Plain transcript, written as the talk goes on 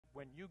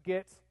when you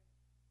get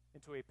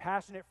into a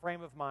passionate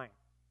frame of mind,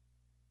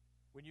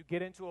 when you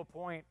get into a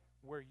point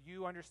where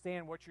you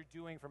understand what you're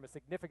doing from a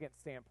significant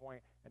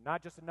standpoint and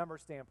not just a number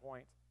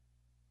standpoint,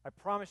 I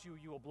promise you,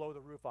 you will blow the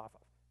roof off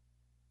of.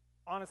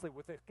 Honestly,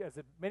 with as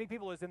many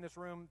people as in this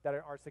room that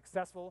are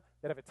successful,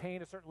 that have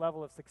attained a certain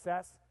level of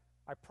success,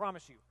 I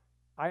promise you,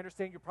 I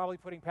understand you're probably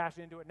putting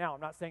passion into it now.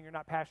 I'm not saying you're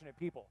not passionate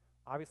people.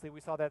 Obviously,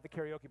 we saw that at the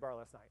karaoke bar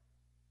last night.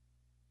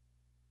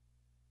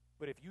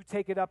 But if you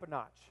take it up a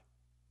notch,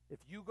 if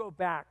you go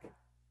back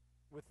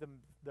with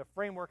the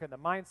framework and the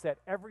mindset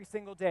every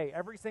single day,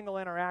 every single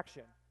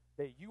interaction,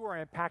 that you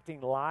are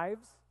impacting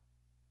lives,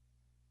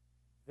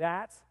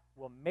 that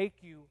will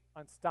make you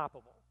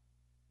unstoppable.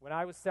 When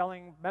I was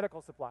selling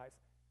medical supplies,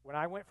 when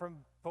I went from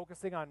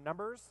focusing on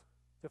numbers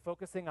to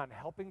focusing on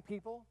helping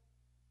people,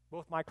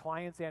 both my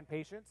clients and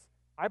patients,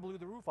 I blew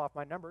the roof off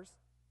my numbers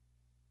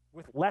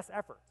with less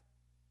effort.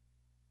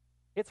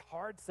 It's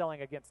hard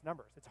selling against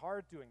numbers. It's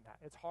hard doing that.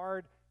 It's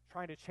hard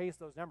trying to chase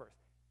those numbers.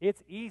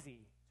 It's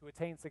easy to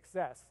attain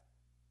success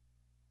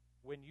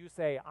when you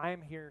say,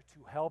 I'm here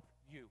to help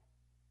you.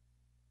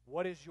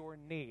 What is your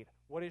need?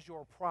 What is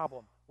your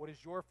problem? What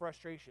is your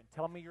frustration?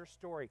 Tell me your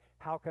story.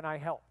 How can I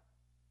help?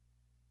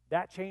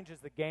 That changes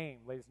the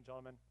game, ladies and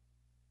gentlemen.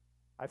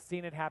 I've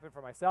seen it happen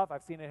for myself.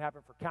 I've seen it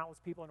happen for countless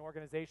people in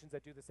organizations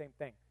that do the same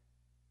thing.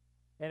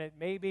 And it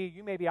may be,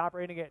 you may be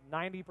operating at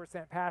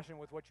 90% passion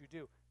with what you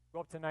do.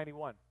 Go up to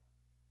 91.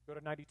 Go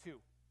to 92.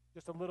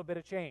 Just a little bit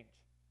of change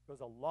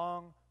goes a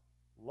long,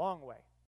 long way.